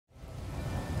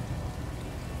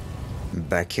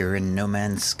Back here in No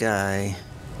Man's Sky,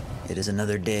 it is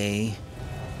another day,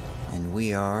 and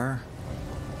we are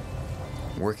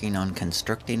working on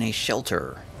constructing a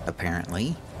shelter,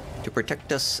 apparently, to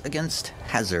protect us against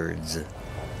hazards.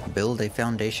 Build a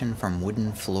foundation from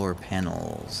wooden floor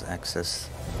panels. Access...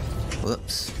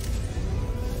 Whoops.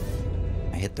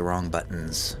 I hit the wrong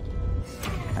buttons.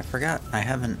 I forgot I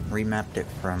haven't remapped it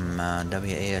from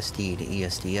WASD to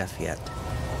ESDF yet.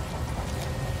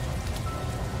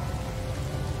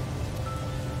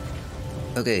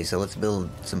 Okay, so let's build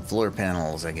some floor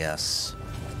panels, I guess.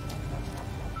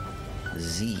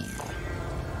 Z.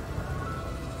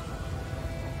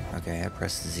 Okay, I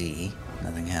pressed Z.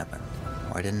 Nothing happened.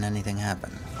 Why didn't anything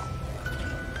happen?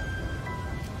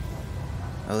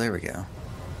 Oh, there we go.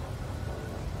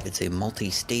 It's a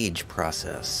multi-stage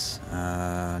process.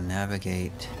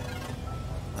 Navigate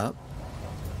up.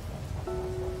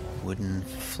 Wooden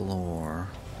floor.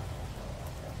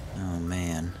 Oh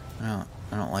man, I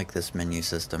don't like this menu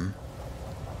system.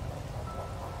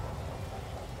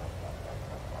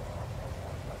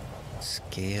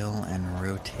 Scale and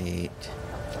rotate.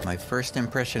 My first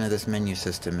impression of this menu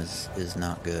system is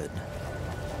not good.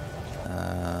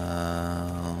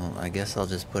 I guess I'll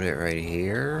just put it right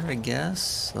here, I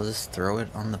guess. I'll just throw it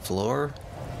on the floor.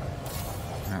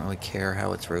 I don't really care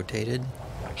how it's rotated.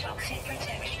 Toxic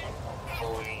protection.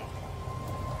 Falling.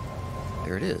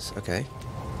 There it is, okay.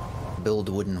 Build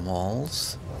wooden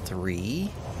walls.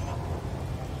 3.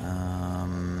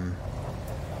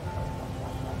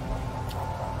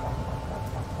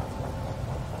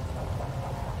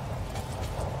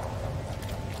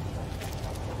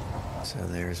 So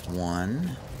there's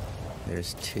 1.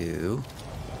 There's 2.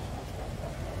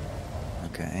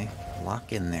 Okay.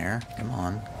 Lock in there. Come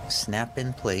on. Snap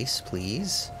in place,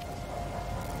 please.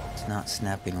 It's not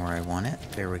snapping where I want it.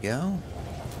 There we go.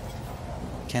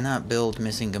 Cannot build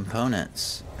missing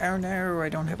components. Oh no, I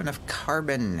don't have enough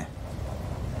carbon.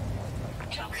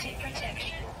 Toxic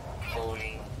protection.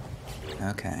 Falling.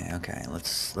 Okay.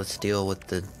 Let's deal with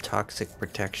the toxic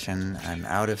protection. I'm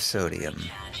out of sodium.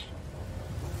 Recharge.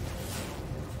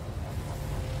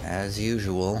 As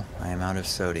usual, I am out of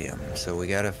sodium. So we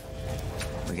gotta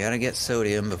get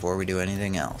sodium before we do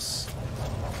anything else.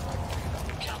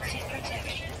 Toxic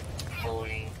protection.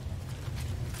 Falling.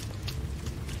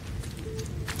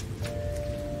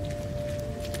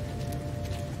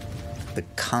 The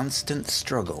constant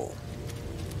struggle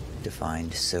to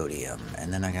find sodium.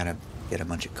 And then I gotta get a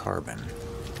bunch of carbon,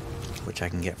 which I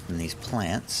can get from these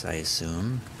plants, I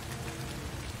assume.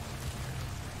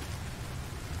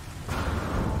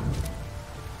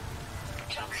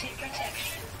 Toxic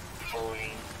protection.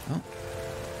 Falling. Oh,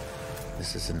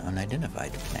 this is an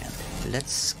unidentified plant.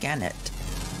 Let's scan it.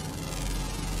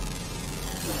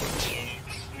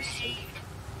 Units received.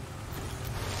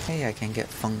 Hey, I can get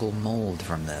fungal mold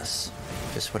from this.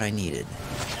 Just what I needed.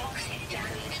 Toxic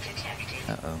damage detected.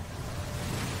 Uh-oh.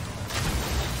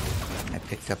 I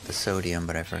picked up the sodium,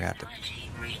 but I forgot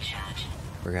Technology recharge.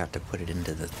 to put it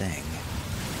into the thing.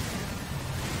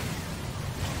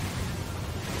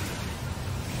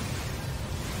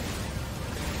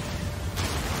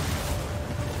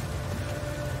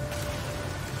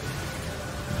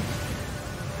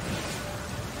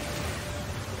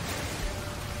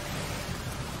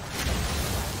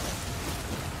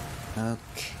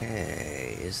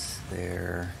 Okay,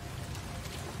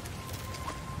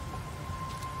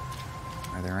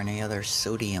 are there any other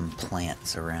sodium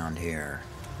plants around here?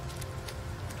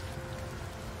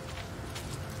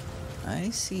 I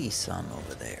see some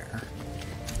over there.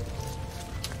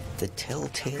 The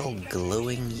telltale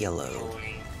glowing yellow.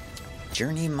 Falling.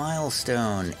 Journey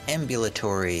milestone,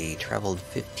 ambulatory, traveled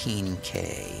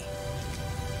 15K.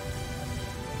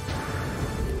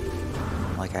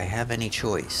 Like I have any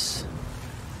choice.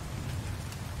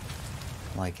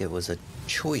 Like it was a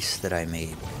choice that I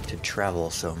made to travel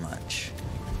so much.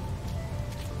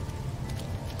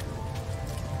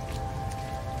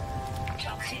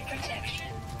 Toxic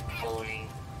protection. Falling.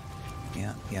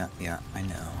 Yeah, I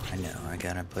know. I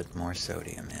gotta put more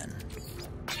sodium in.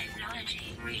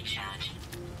 Technology recharge.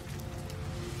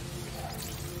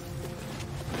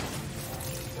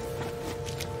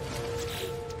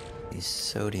 These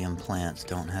sodium plants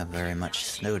don't have very much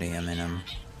sodium in them.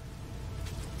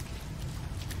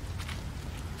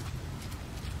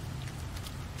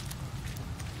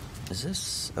 Is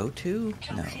this O2?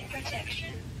 No. Toxic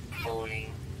protection.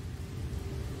 Falling.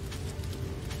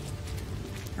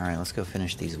 Alright, let's go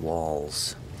finish these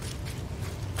walls.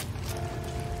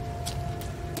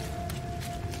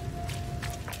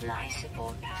 Life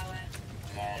support power.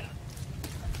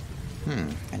 Low.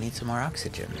 I need some more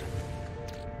oxygen.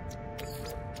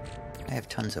 I have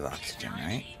tons of oxygen,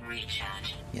 right? Technology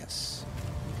recharge. Yes.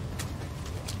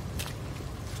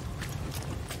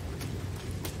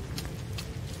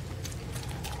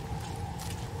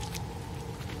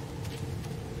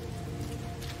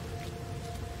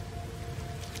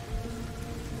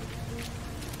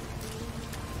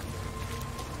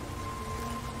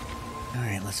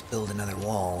 Alright, let's build another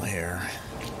wall here.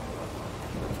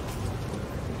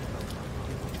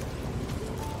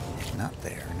 Not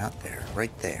there, not there,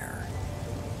 right there.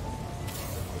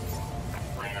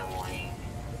 Weather warning.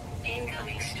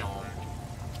 Incoming storm.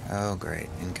 Oh great,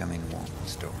 incoming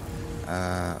storm.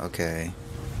 Okay.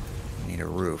 Need a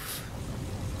roof.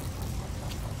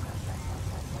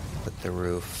 Put the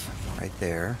roof right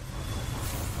there.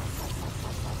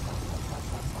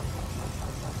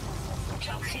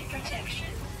 Toxic protection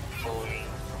falling.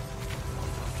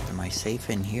 Am I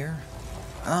safe in here?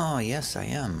 Oh, yes, I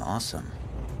am. Awesome.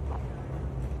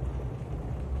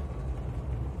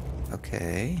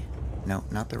 Okay. No,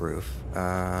 not the roof.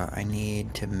 I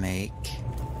need to make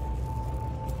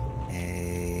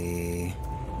a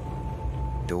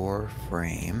door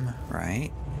frame,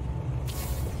 right?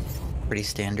 Pretty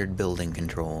standard building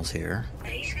controls here.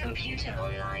 Base computer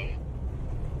online.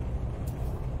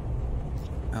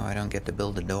 Oh, I don't get to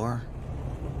build a door?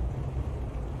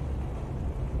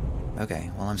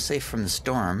 Okay, well I'm safe from the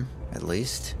storm, at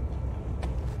least.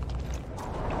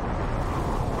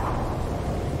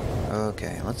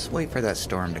 Okay, let's wait for that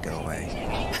storm to go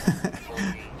away.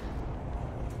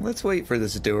 Let's wait for the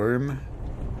storm.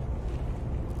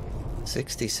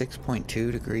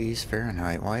 66.2 degrees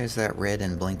Fahrenheit. Why is that red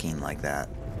and blinking like that?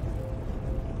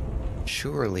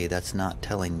 Surely that's not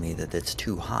telling me that it's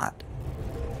too hot.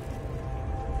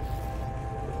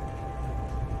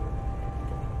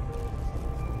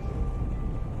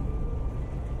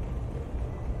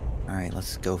 Alright,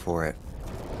 let's go for it.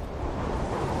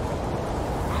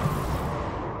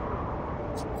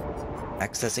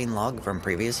 Accessing log from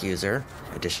previous user.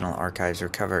 Additional archives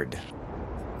recovered.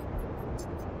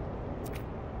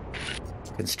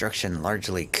 Construction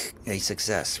largely a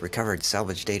success. Recovered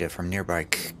salvage data from nearby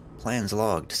plans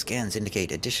logged. Scans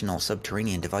indicate additional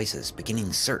subterranean devices.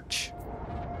 Beginning search.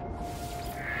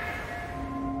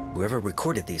 Whoever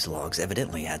recorded these logs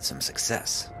evidently had some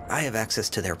success. I have access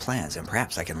to their plans, and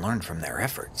perhaps I can learn from their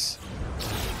efforts.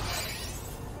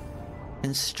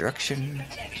 Construction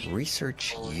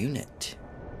Research Unit.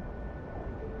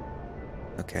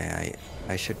 Okay,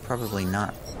 I should probably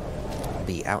not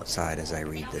be outside as I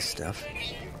read this stuff.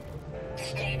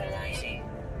 Stabilizing.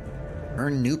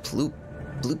 Earn new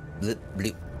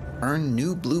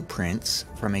blueprints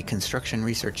from a construction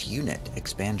research unit.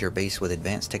 Expand your base with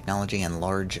advanced technology and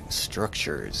large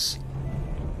structures.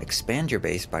 Expand your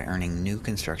base by earning new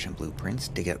construction blueprints.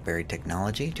 Dig up buried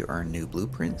technology to earn new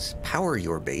blueprints. Power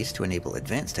your base to enable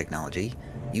advanced technology.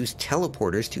 Use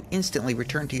teleporters to instantly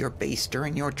return to your base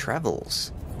during your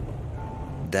travels.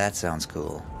 That sounds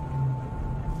cool.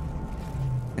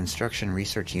 Construction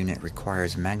research unit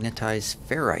requires magnetized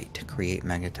ferrite to create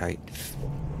magnetized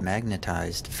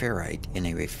ferrite in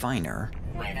a refiner.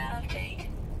 Weather update.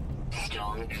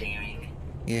 Storm clearing.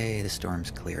 Yay, the storm's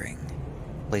clearing.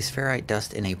 Place ferrite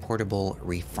dust in a portable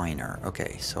refiner.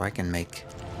 Okay, so I can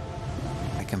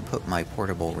put my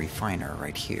portable refiner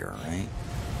right here, right?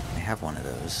 I have one of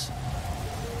those.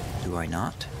 Do I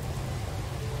not?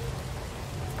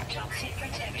 Toxic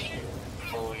protection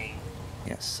falling.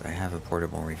 Yes, I have a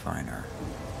portable refiner.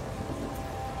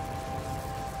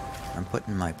 I'm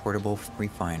putting my portable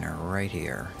refiner right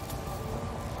here.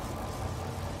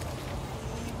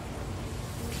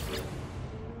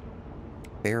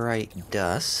 Ferrite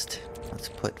dust. Let's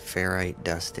put ferrite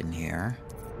dust in here.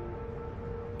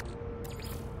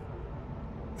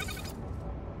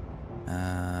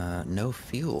 No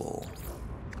fuel.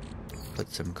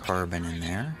 Put some carbon in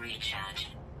there. Recharge.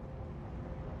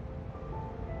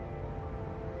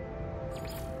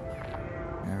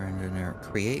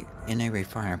 Create in a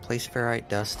refiner. Place ferrite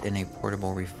dust in a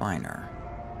portable refiner.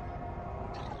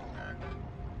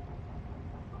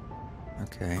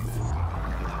 Okay.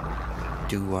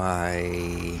 Do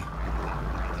I...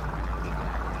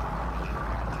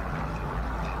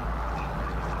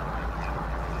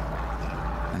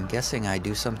 I'm guessing I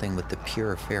do something with the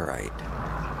pure ferrite.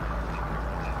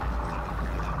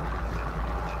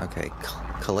 Okay,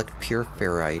 collect pure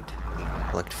ferrite.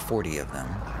 Collect 40 of them.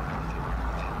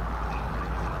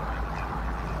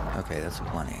 Okay, that's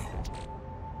plenty.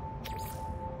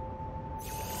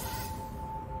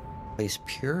 Place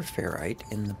pure ferrite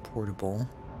in the portable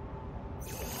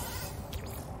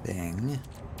thing.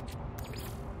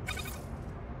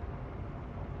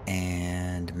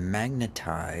 And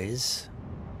magnetize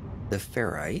the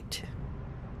ferrite.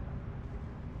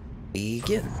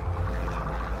 Begin.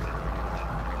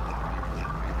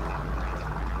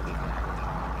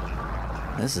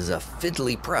 This is a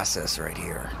fiddly process right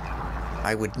here.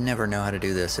 I would never know how to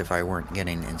do this if I weren't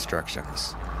getting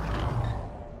instructions.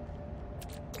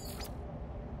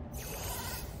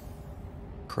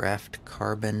 Craft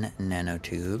carbon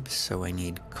nanotubes, so I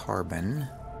need carbon.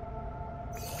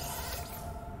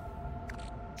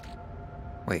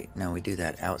 Wait, no, we do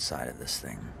that outside of this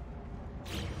thing.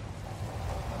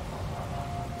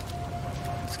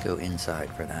 Let's go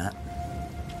inside for that.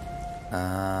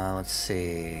 Let's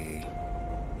see.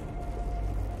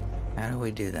 How do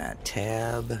we do that?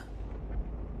 Tab.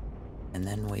 And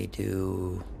then we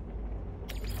do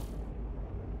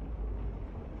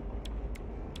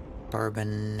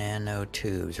carbon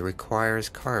nanotubes. Requires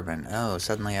carbon. Oh,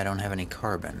 suddenly I don't have any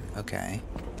carbon. Okay.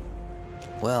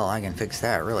 Well, I can fix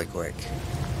that really quick.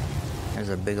 There's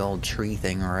a big old tree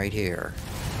thing right here.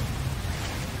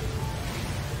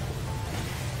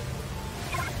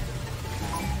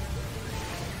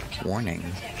 Warning.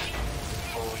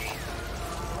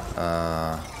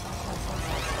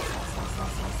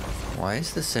 Why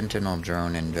is the Sentinel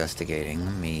drone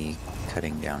investigating me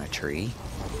cutting down a tree?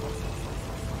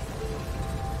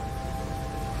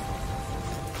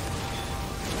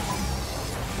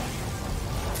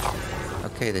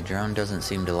 Okay, the drone doesn't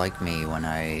seem to like me when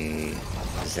I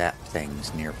zap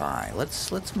things nearby.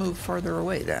 Let's move farther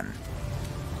away then.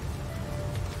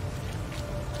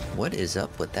 What is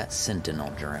up with that Sentinel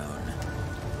drone?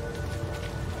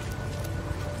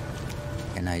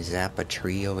 Can I zap a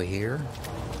tree over here?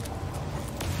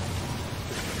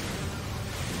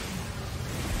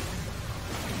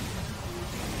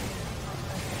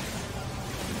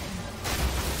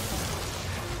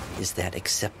 Is that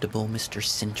acceptable, Mr.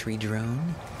 Sentry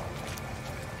Drone?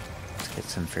 Let's get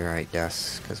some ferrite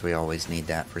dust, because we always need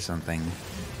that for something.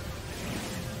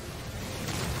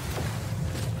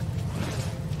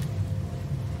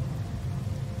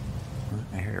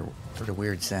 I heard a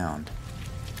weird sound.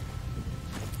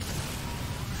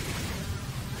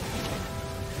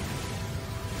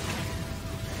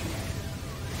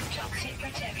 Toxic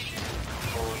protection.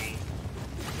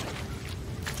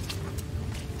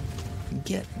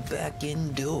 Get back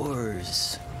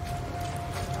indoors.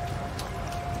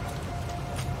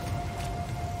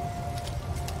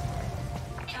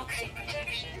 Toxic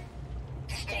protection.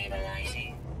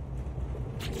 Stabilizing.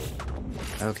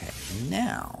 Okay,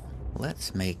 now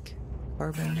let's make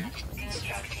carbon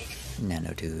Constructed.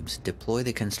 nanotubes. Deploy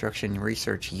the construction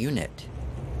research unit.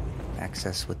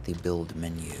 Access with the build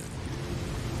menu.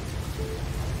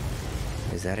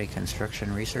 Is that a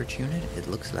construction research unit? It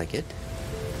looks like it.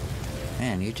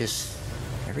 Man, you just...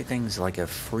 everything's like a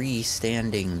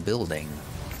freestanding building.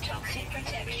 Toxic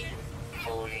protection.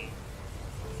 Falling.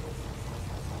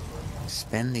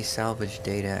 Spend the salvage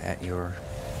data at your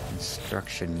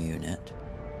construction unit.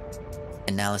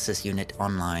 Analysis unit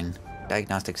online.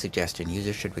 Diagnostic suggestion.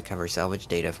 Users should recover salvage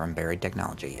data from buried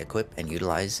technology. Equip and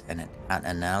utilize an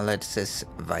analysis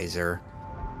visor.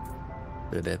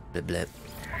 Blip, blip, blip, blip.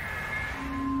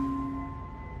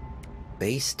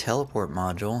 Base teleport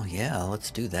module. Yeah, let's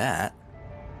do that.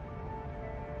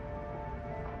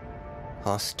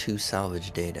 Cost 2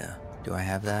 salvage data. Do I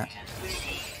have that?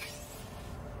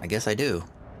 I guess I do.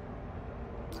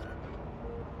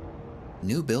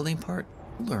 New building part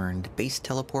learned. Base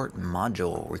teleport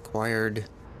module. Required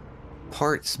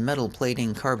parts, metal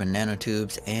plating, carbon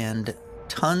nanotubes, and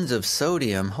tons of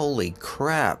sodium. Holy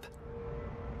crap.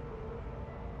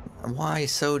 Why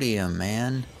sodium,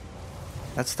 man?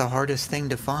 That's the hardest thing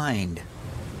to find.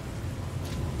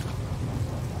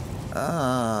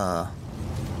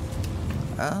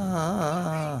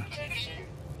 Protection.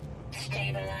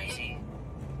 Stabilizing.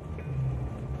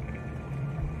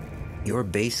 Your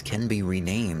base can be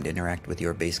renamed. Interact with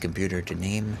your base computer to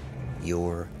name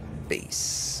your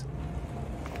base.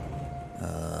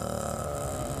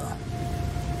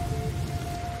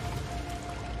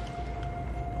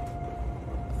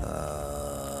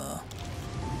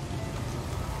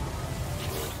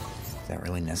 Is that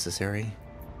really necessary?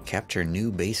 Capture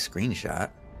new base screenshot.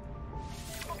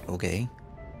 Okay.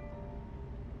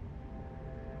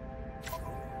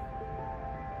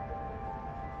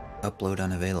 Upload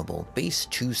unavailable. Base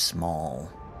too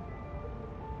small.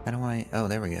 How do I... oh,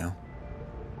 there we go.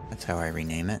 That's how I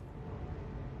rename it.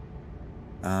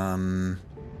 I'm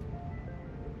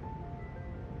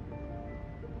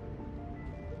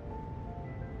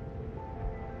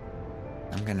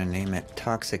gonna name it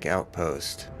Toxic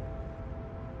Outpost.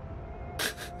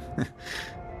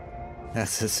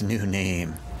 That's its new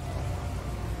name.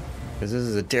 Because this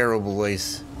is a terrible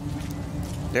place.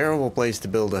 Terrible place to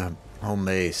build a home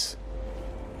base.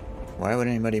 Why would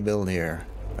anybody build here?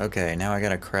 Okay, now I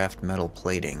gotta craft metal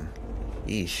plating.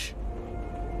 Yeesh.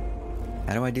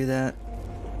 How do I do that?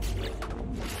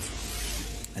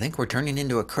 I think we're turning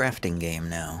into a crafting game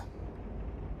now.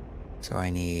 So I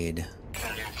need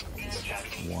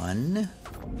 1,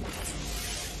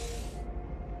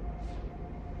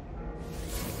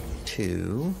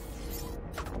 2,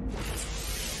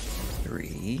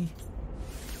 3,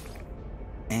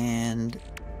 and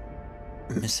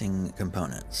missing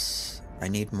components. I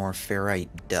need more ferrite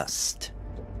dust.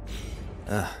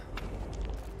 Ugh.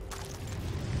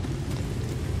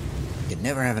 You can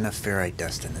never have enough ferrite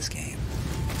dust in this game.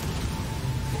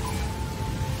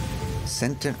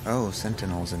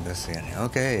 Sentinels investigating.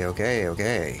 Okay.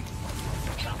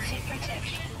 Toxic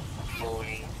protection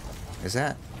falling. Is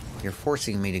that... You're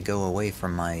forcing me to go away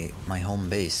from my home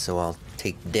base so I'll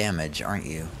take damage, aren't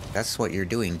you? That's what you're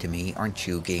doing to me, aren't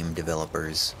you, game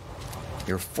developers?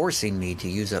 You're forcing me to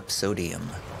use up sodium.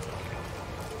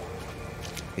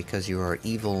 Because you are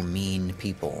evil, mean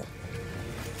people.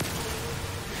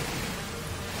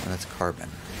 Oh, that's carbon.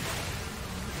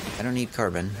 I don't need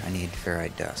carbon, I need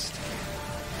ferrite dust.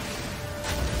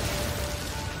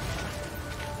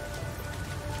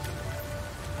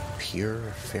 Pure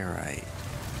ferrite.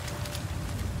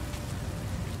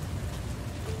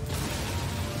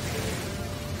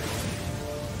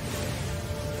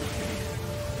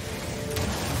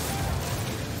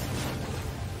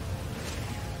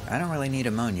 I don't really need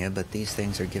ammonia, but these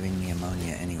things are giving me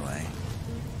ammonia anyway.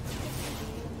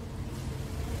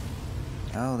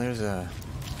 Oh, there's a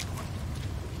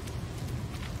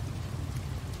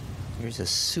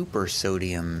super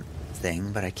sodium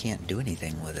thing, but I can't do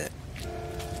anything with it.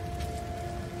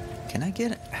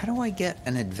 How do I get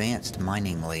an advanced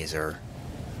mining laser?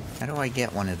 How do I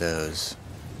get one of those?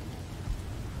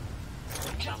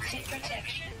 Toxic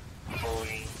protection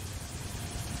falling.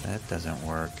 That doesn't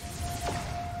work.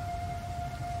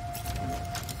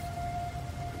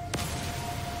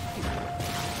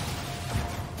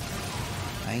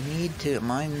 I need to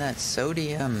mine that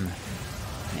sodium.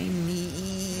 I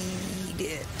need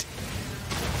it.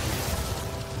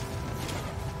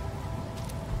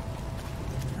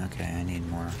 Okay, I need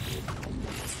more.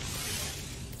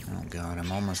 Oh god,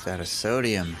 I'm almost out of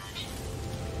sodium.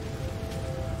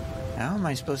 How am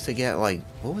I supposed to get, like,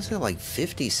 what was it, like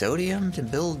 50 sodium to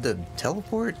build the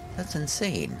teleport? That's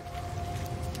insane.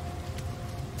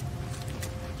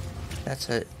 That's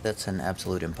an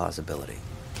absolute impossibility.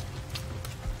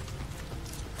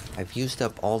 I've used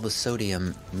up all the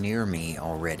sodium near me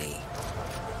already.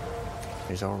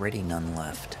 There's already none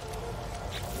left.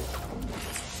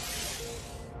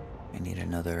 I need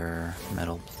another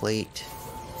metal plate.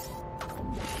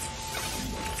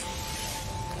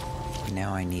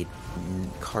 Now I need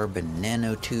carbon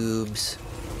nanotubes.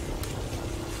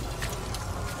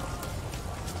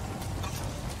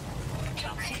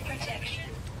 Toxic protection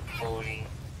falling.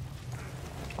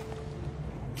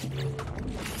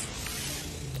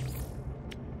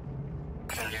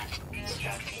 Product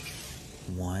constructed.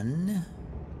 1,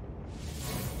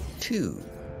 2.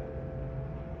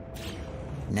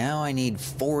 Now I need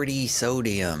 40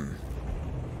 sodium.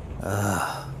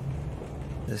 Ugh.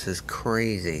 This is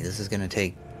crazy. This is gonna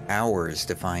take hours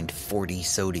to find 40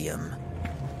 sodium.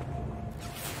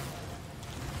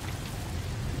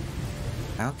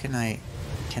 How can I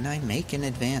make an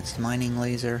advanced mining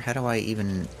laser? How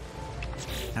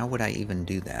would I even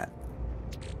do that?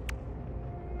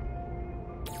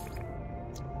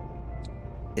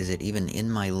 Is it even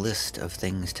in my list of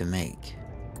things to make?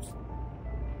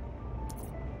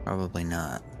 Probably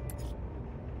not.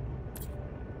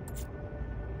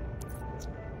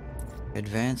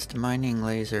 Advanced mining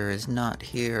laser is not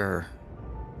here.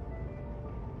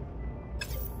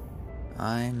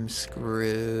 I'm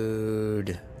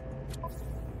screwed.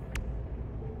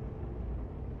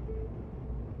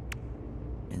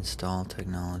 Install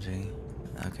technology.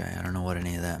 Okay, I don't know what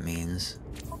any of that means.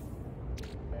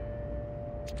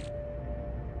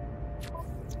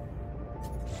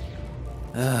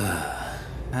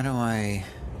 How do I...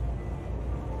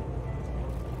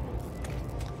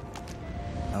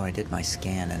 Oh, I did my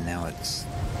scan and now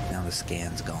the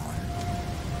scan's gone.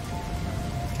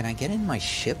 Can I get in my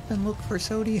ship and look for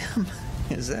sodium?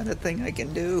 Is that a thing I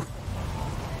can do?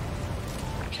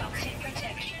 Toxic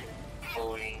protection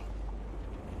falling.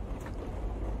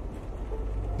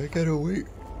 I gotta wait.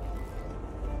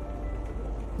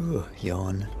 Ugh,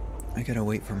 yawn. I gotta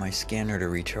wait for my scanner to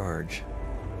recharge.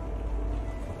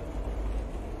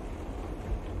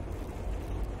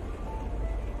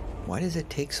 Why does it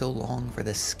take so long for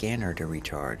the scanner to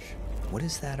recharge? What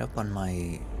is that up on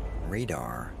my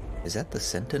radar? Is that the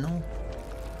Sentinel?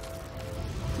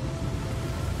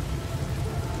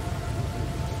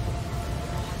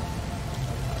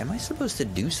 Am I supposed to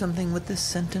do something with this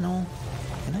Sentinel?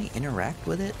 Can I interact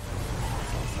with it?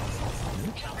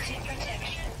 Nope. Toxic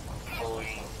protection.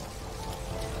 Falling.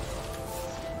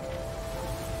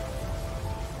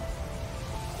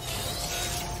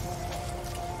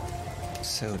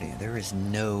 Sodium. There is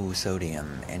no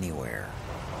sodium anywhere.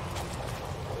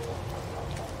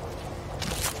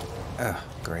 Oh,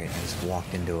 great. I just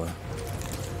walked into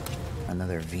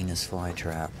another Venus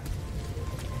flytrap.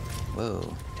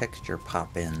 Whoa, texture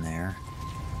pop in there.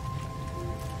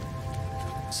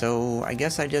 So I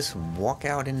guess I just walk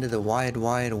out into the wide,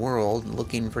 wide world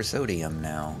looking for sodium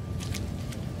now.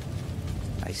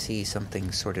 I see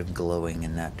something sort of glowing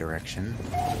in that direction.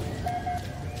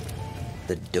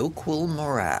 The Doquil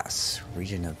Morass,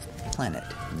 region of planet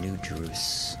New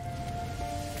Jerus.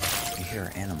 You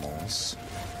hear animals.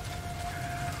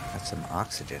 Got some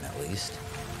oxygen at least.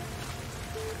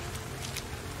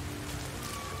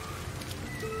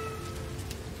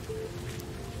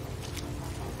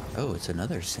 Oh, it's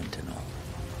another Sentinel.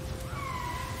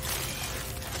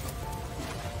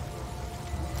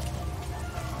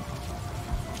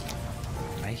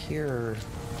 I hear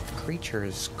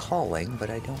creatures calling,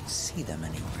 but I don't see them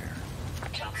anywhere.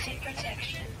 Toxic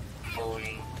protection.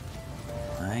 Falling.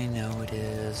 I know it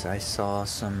is. I saw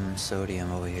some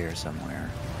sodium over here somewhere.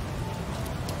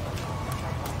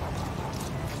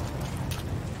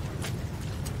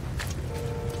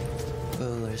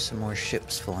 Oh, there's some more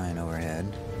ships flying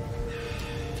overhead.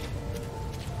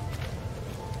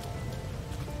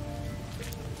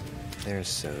 There's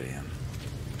sodium.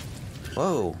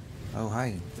 Whoa! Oh,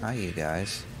 hi. Hi, you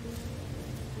guys.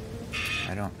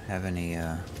 I don't have any,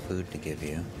 food to give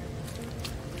you.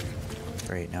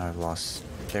 Great, now I've lost...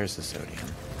 There's the sodium.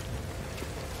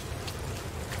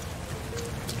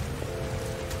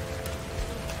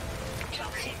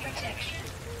 Toxic protection.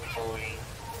 Falling.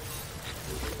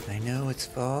 I know it's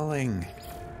falling.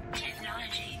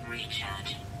 Technology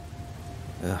recharge.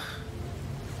 Ugh.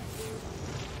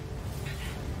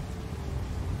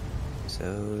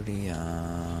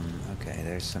 Sodium. Okay,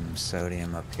 there's some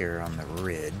sodium up here on the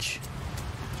ridge.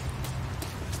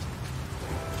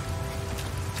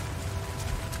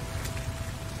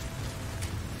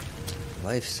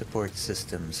 Life support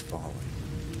systems falling.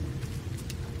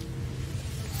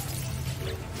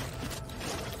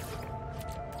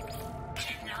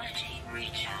 Technology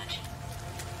recharge.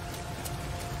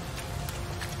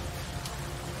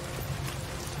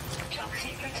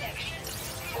 Toxic protection.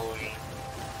 Falling.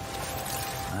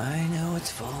 I know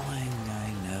it's falling.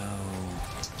 I know.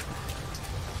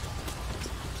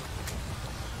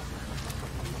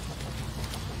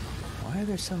 Why are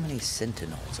there so many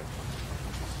sentinels around?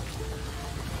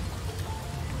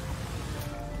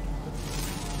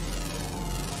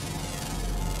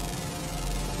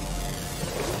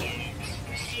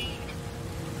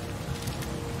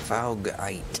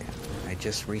 Faugite. I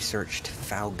just researched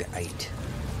Faugite.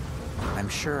 I'm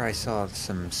sure I saw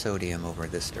some sodium over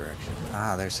this direction.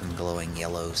 Ah, there's some glowing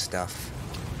yellow stuff.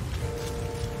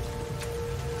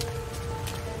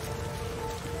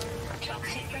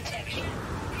 Toxic protection.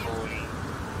 Falling.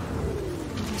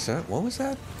 So, what was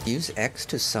that? Use X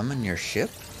to summon your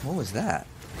ship? What was that?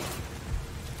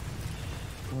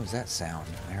 What was that sound?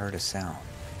 I heard a sound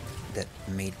that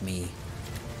made me...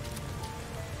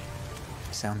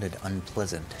 sounded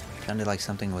unpleasant. Sounded like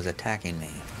something was attacking me.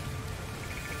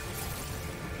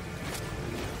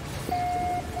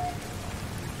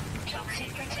 Toxic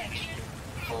protection.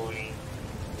 Falling.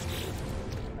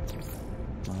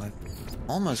 Well, I've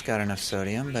almost got enough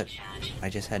sodium, but I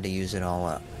just had to use it all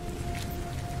up.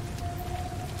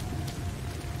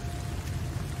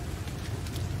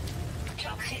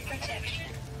 Toxic protection.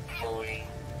 Falling.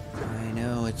 I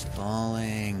know it's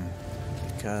falling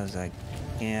because I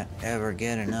can't ever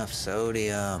get enough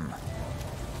sodium.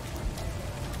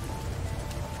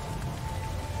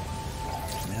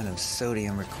 The amount of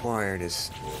sodium required is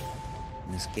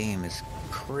in this game is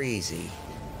crazy.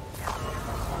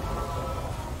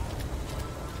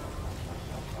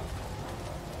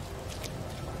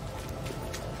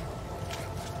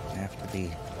 I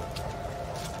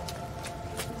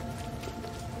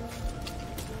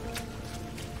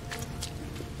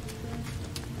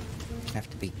have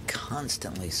to be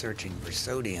constantly searching for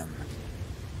sodium.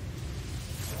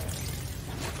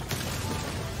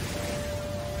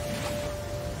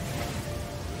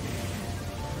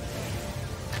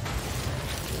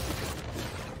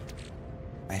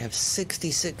 I have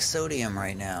 66 sodium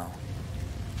right now.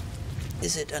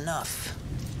 is it enough?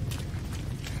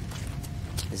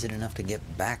 Is it enough to get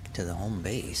back to the home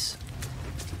base?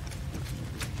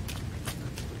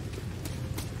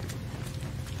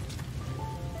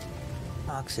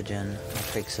 Oxygen.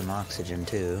 I'll take some oxygen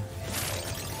too.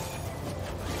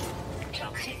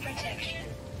 Toxic protection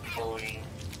falling.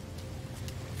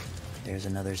 There's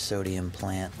another sodium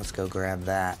plant. Let's go grab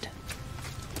that.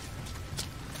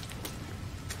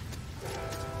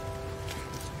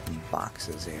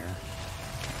 Boxes here.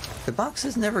 The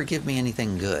boxes never give me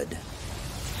anything good.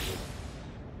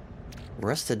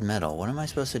 Rusted metal. What am I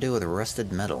supposed to do with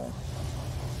rusted metal?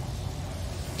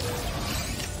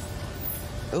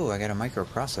 Oh, I got a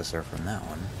microprocessor from that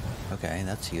one. Okay,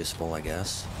 that's useful, I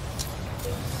guess.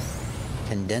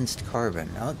 Condensed carbon.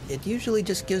 Oh, it usually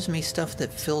just gives me stuff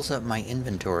that fills up my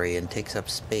inventory and takes up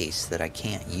space that I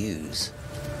can't use.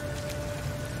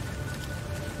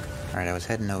 Alright, I was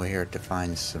heading over here to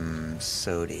find some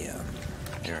sodium.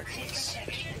 There it is.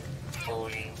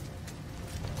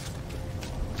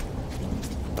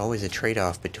 Always a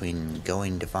trade-off between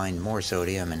going to find more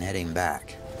sodium and heading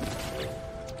back.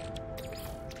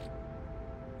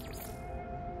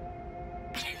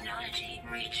 Technology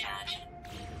recharge.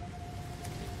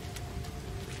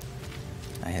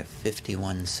 I have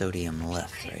 51 sodium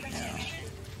left right now.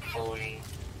 Falling.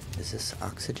 Is this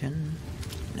oxygen?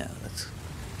 No, that's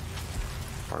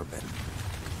carbon.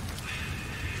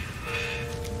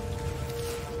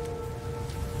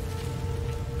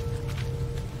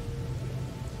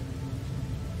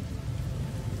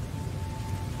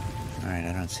 Alright,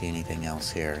 I don't see anything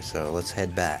else here, so let's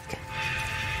head back.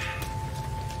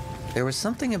 There was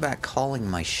something about calling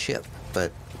my ship,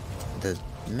 but the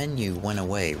menu went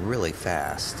away really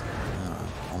fast.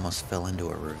 Almost fell into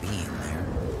a ravine there.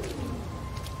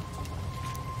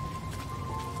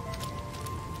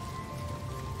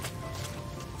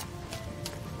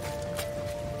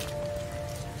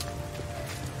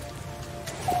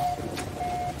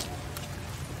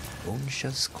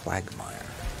 Bonsha's Quagmire.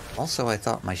 Also, I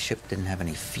thought my ship didn't have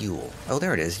any fuel. Oh,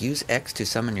 there it is. Use X to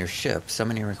summon your ship.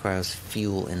 Summoning requires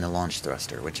fuel in the launch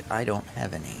thruster, which I don't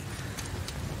have any.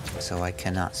 So I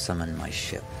cannot summon my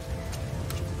ship.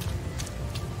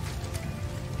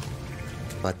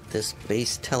 But this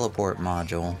base teleport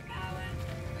module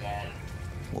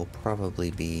will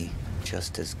probably be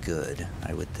just as good,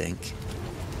 I would think.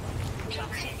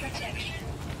 Toxic protection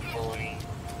falling.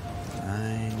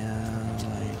 I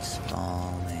know it's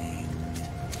falling.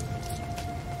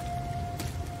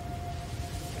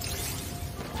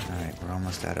 Alright, we're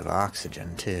almost out of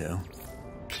oxygen, too.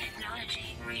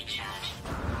 Technology recharge.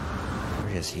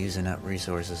 We're just using up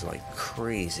resources like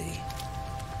crazy.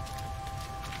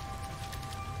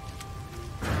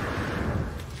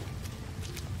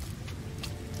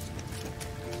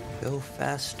 Go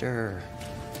faster.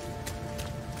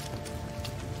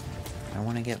 I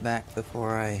want to get back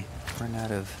before I run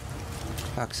out of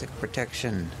toxic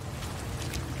protection.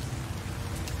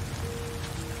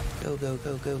 Go, go,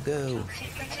 go, go, go.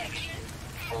 Toxic protection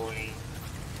falling.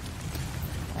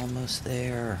 Almost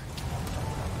there.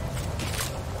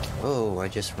 Whoa, I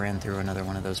just ran through another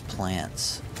one of those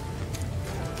plants.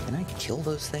 Can I kill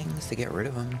those things to get rid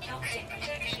of them? Toxic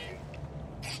protection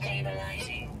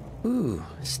stabilizing. Ooh,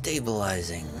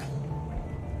 stabilizing.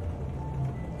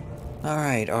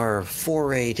 Alright, our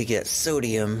foray to get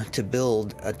sodium to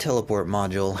build a teleport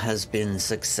module has been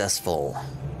successful.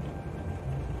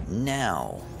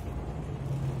 Now,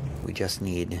 we just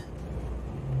need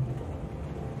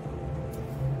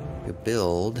to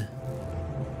build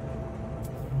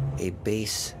a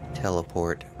base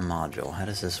teleport module. How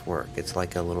does this work? It's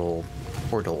like a little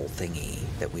portal thingy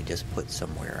that we just put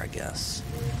somewhere, I guess.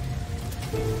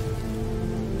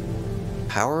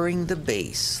 Powering the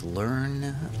base.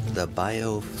 Learn the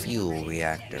biofuel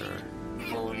reactor.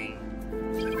 Falling.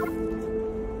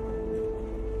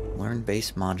 Learn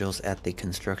base modules at the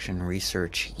construction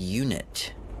research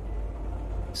unit.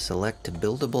 Select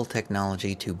buildable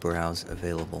technology to browse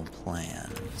available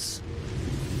plans.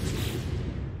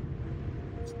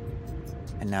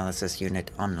 And now this is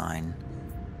unit online.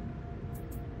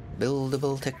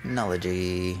 Buildable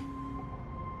technology.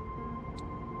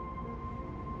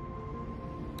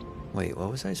 Wait,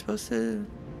 what was I supposed to...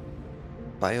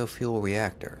 Biofuel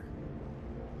reactor.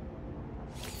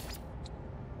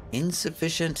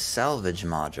 Insufficient salvage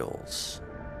modules.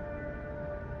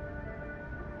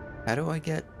 How do I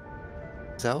get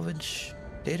salvage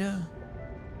data?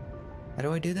 How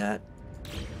do I do that?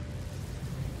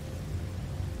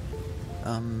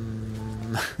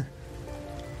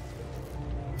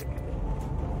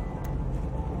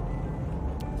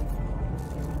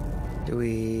 Do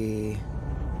we...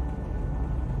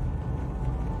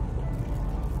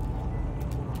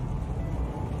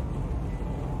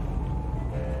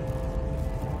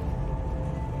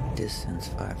 Distance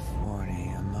 540,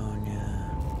 ammonia.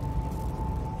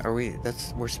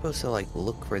 We're supposed to like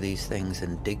look for these things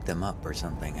and dig them up or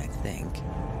something, I think.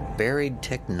 Buried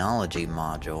technology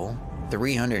module,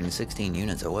 316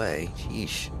 units away.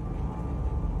 Sheesh.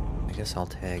 I guess I'll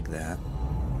tag that.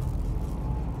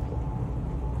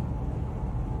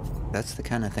 That's the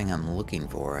kind of thing I'm looking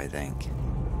for, I think.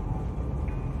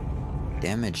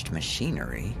 Damaged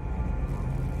machinery.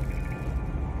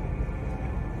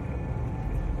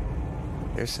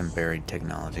 There's some buried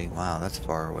technology. Wow, that's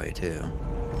far away too.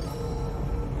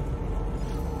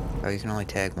 Oh, you can only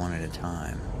tag one at a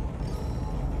time.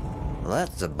 Well,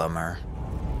 that's a bummer.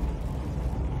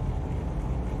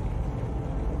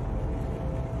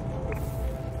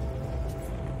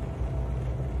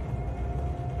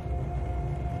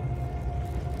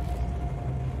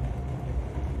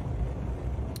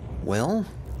 Well,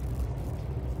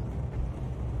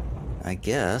 I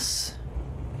guess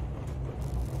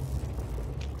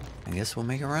we'll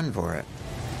make a run for it.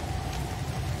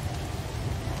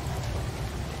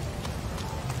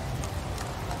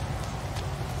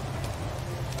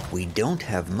 We don't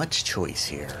have much choice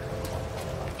here.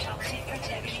 Toxic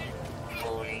protection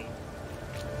falling.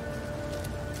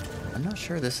 I'm not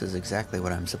sure this is exactly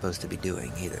what I'm supposed to be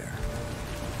doing either.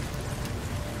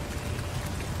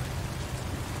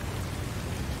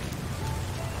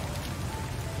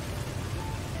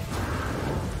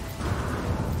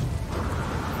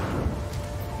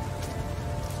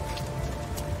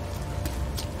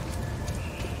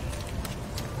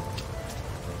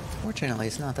 Fortunately,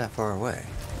 it's not that far away.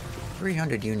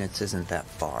 300 units isn't that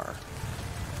far.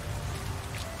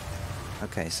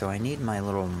 Okay, so I need my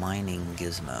little mining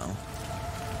gizmo.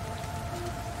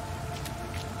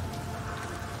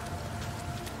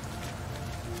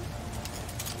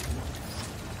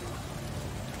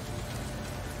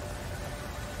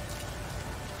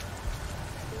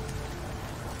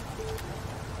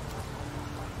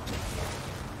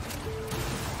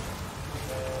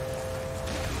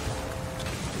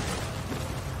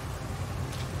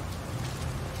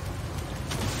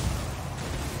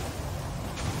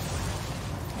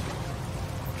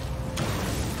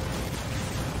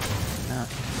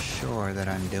 Sure that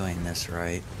I'm doing this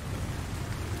right.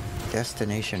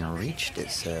 Destination reached, it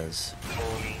says.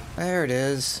 There it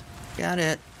is. Got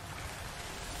it.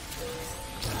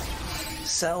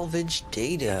 Salvage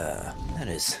data. That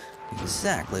is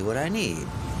exactly what I need.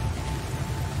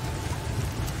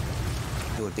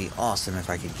 It would be awesome if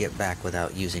I could get back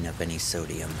without using up any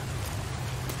sodium.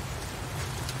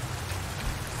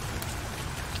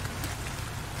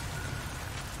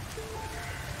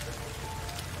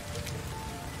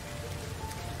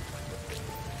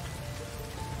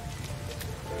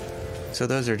 So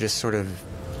those are just sort of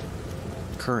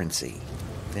currency.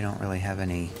 They don't really have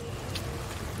any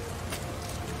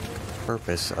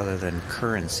purpose other than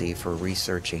currency for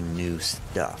researching new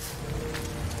stuff.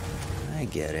 I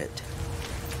get it.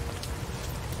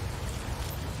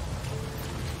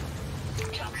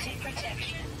 Toxic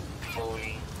protection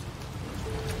falling.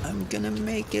 I'm gonna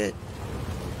make it.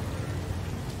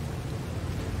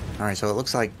 Alright, so it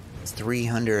looks like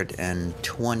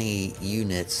 320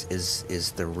 units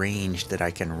is the range that I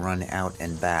can run out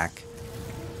and back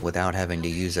without having to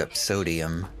use up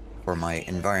sodium for my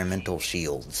environmental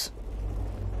shields.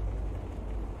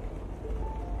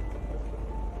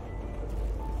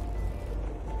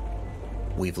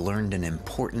 We've learned an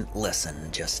important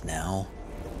lesson just now.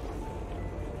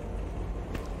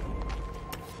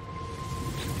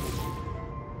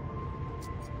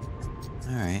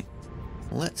 Alright.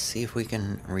 Let's see if we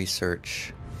can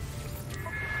research.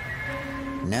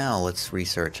 Now let's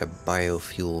research a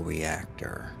biofuel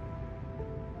reactor.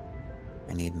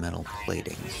 I need metal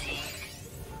plating.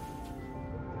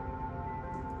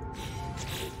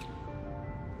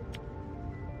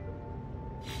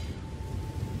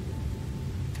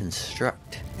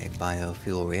 Construct a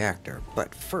biofuel reactor,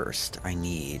 but first I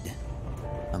need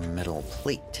a metal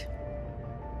plate.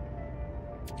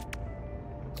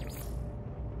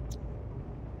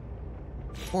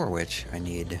 For which I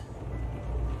need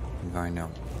I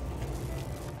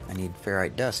need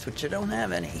ferrite dust, which I don't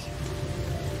have any.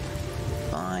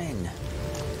 Fine.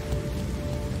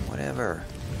 Whatever.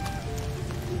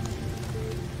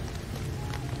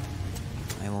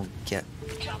 I will get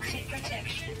Toxic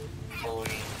protection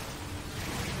falling.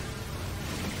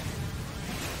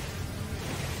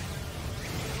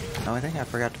 Oh, I think I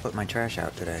forgot to put my trash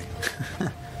out today.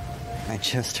 I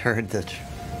just heard the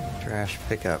trash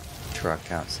pickup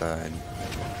truck outside.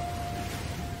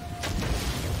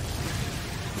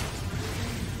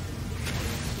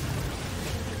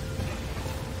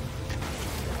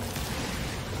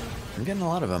 I'm getting a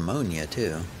lot of ammonia,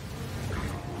 too.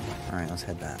 Alright, let's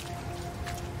head back.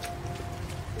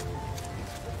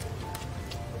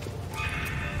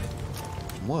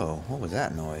 Whoa, what was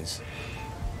that noise?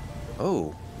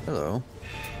 Oh, hello.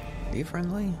 Are you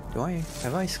friendly?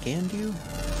 Have I scanned you?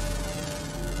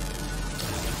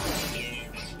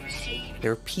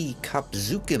 They're P.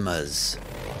 Kapzukimas.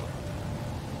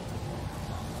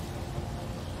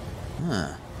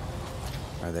 Huh.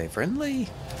 Are they friendly?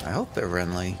 I hope they're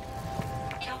friendly.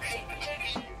 Toxic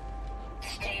protection.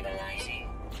 Stabilizing.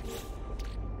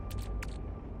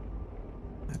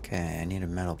 Okay, I need a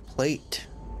metal plate.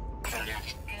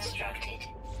 Product constructed.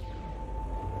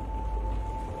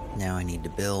 Now I need to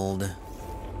build.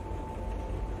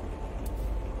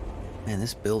 Man,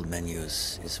 this build menu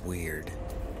is weird.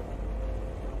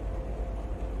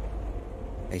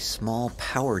 A small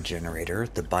power generator,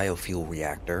 the biofuel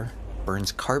reactor,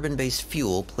 burns carbon-based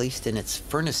fuel placed in its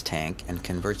furnace tank and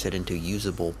converts it into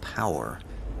usable power.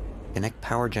 Connect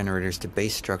power generators to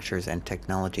base structures and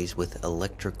technologies with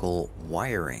electrical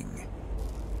wiring.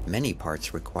 Many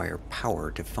parts require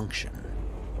power to function.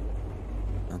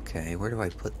 Okay, where do I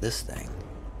put this thing?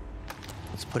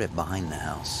 Let's put it behind the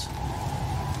house.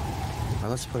 Or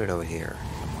let's put it over here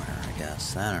somewhere, I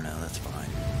guess. I don't know, that's fine.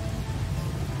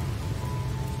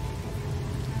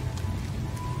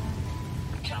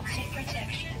 Toxic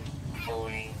protection.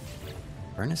 Falling.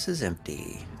 Furnace is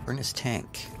empty. Furnace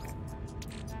tank.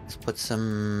 Let's put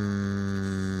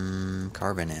some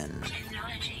carbon in.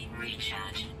 Technology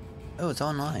recharge. Oh, it's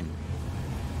online.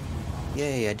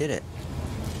 Yay, I did it.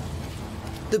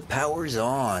 The power's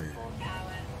on. More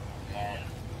power. Low.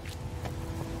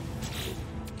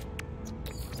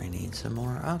 I need some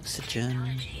more oxygen.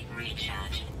 Technology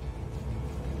recharge.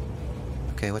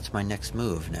 Okay, what's my next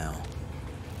move now?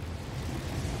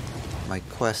 My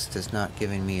quest is not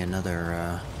giving me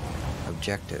another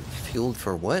objective. Fueled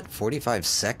for what? 45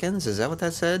 seconds? Is that what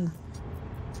that said?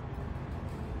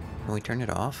 Can we turn it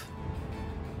off?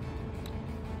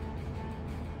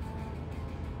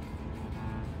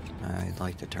 I'd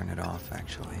like to turn it off,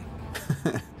 actually.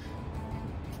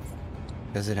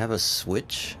 Does it have a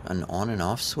switch? An on and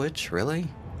off switch? Really?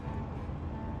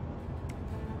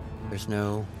 There's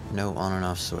no on and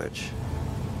off switch.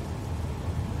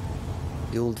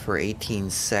 Fueled for 18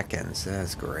 seconds.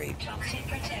 That's great. Toxic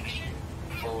protection.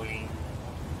 Falling.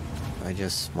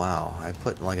 Wow, I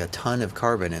put like a ton of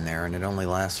carbon in there and it only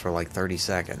lasts for like 30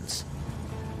 seconds.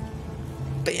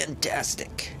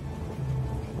 Fantastic!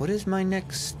 What is my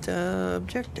next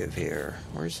objective here?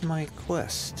 Where's my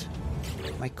quest?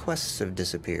 My quests have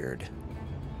disappeared.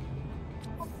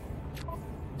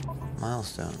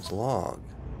 Milestones, log.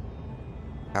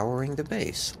 Powering the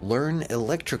base. Learn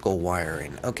electrical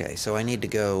wiring. Okay, so I need to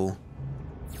go...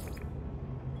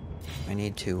 I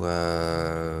need to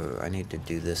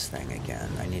do this thing again.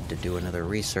 I need to do another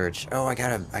research. Oh, I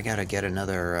gotta get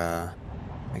another,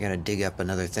 I gotta dig up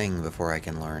another thing before I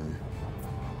can learn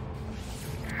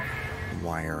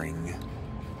wiring.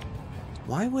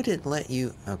 Why would it let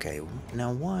you... Okay,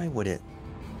 now why would it...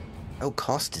 Oh,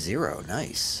 cost 0.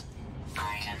 Nice.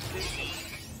 Items received.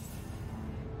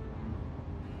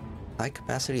 High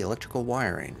capacity electrical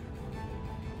wiring.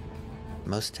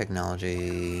 Most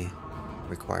technology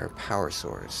require power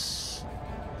source.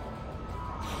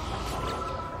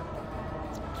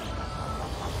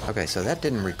 Okay, so that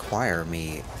didn't require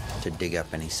me to dig up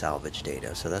any salvage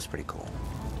data, so that's pretty cool.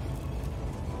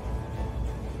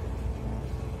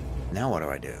 Now what do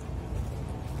I do?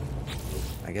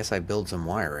 I guess I build some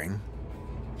wiring.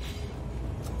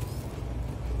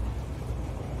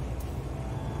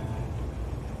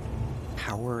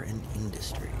 Power and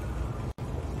industry.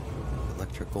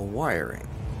 Electrical wiring.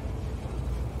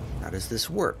 How does this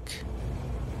work?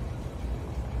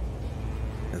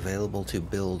 Available to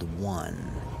build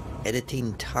 1.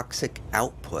 Editing toxic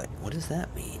output. What does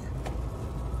that mean?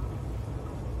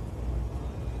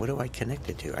 What do I connect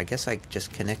it to? I guess I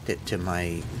just connect it to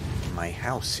my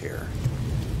house here.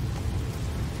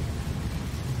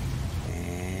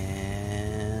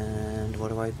 And what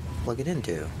do I plug it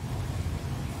into?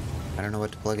 I don't know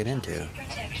what to plug it into.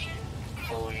 Protection.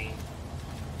 Falling.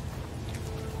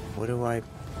 What do I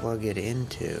plug it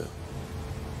into?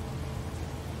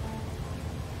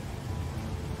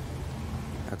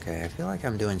 Okay, I feel like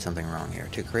I'm doing something wrong here.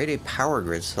 To create a power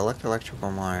grid, select electrical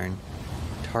wiring,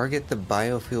 target the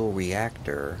biofuel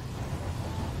reactor,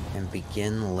 and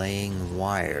begin laying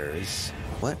wires.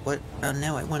 What? Oh,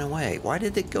 no, it went away. Why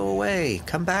did it go away?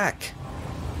 Come back.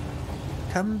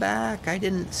 Come back. I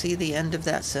didn't see the end of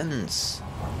that sentence.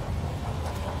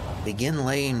 Begin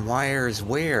laying wires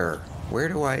where? Where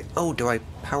do I... Oh, do I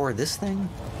power this thing?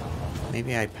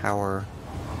 Maybe I power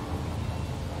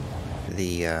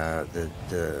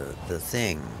the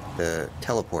thing, the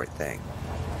teleport thing.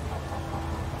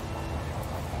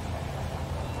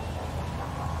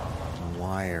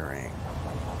 Wiring.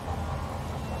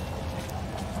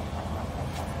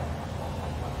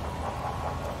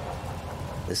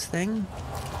 This thing?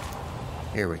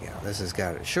 Here we go. This has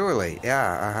got it. Surely.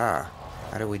 Yeah, aha.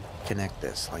 How do we connect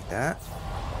this? Like that?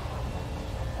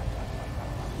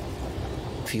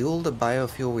 Fuel the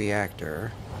biofuel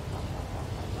reactor.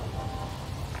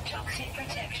 Toxic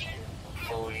protection.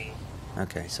 Falling.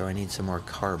 Okay, so I need some more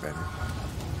carbon.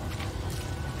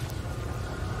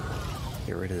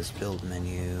 Get rid of this build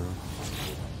menu.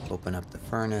 Open up the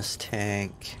furnace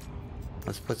tank.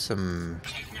 Let's put some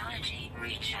Technology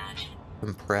recharge.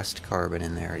 compressed carbon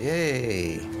in there.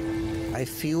 Yay! I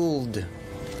fueled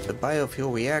the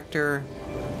biofuel reactor.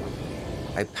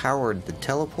 I powered the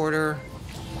teleporter.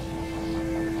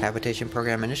 Habitation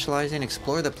program initializing.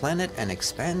 Explore the planet and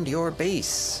expand your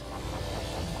base.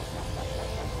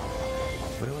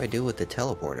 What do I do with the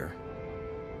teleporter?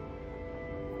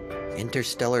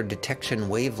 Interstellar detection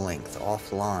wavelength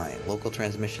offline. Local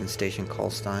transmission station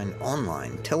Callstein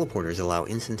online. Teleporters allow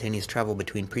instantaneous travel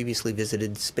between previously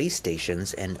visited space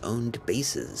stations and owned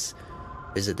bases.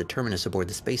 Visit the terminus aboard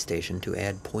the space station to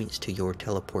add points to your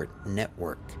teleport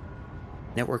network.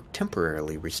 Network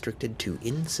temporarily restricted to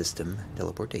in-system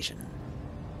teleportation.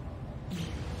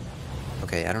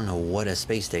 Okay, I don't know what a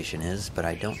space station is, but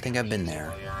I don't think I've been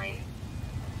there. Online.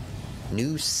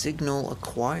 New signal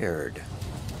acquired.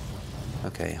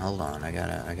 Okay, hold on. I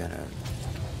gotta...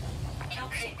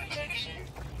 Toxic protection.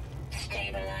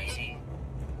 Stabilizing.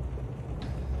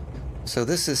 So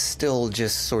this is still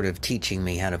just sort of teaching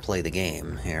me how to play the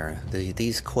game here.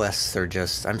 These quests are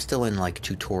just... I'm still in, like,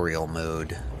 tutorial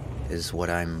mode, is what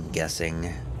I'm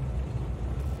guessing.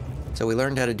 So we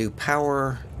learned how to do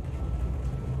power.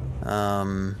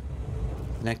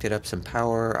 Connected up some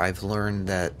power. I've learned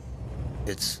that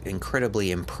it's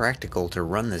incredibly impractical to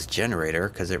run this generator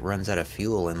because it runs out of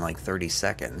fuel in like 30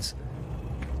 seconds.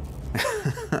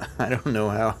 I don't know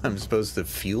how I'm supposed to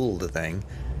fuel the thing,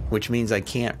 which means I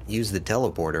can't use the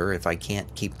teleporter if I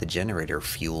can't keep the generator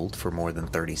fueled for more than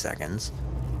 30 seconds.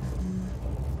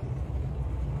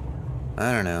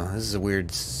 I don't know. This is a weird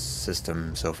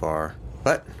system so far,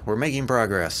 but we're making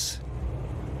progress.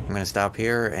 I'm gonna stop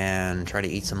here and try to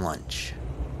eat some lunch.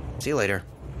 See you later.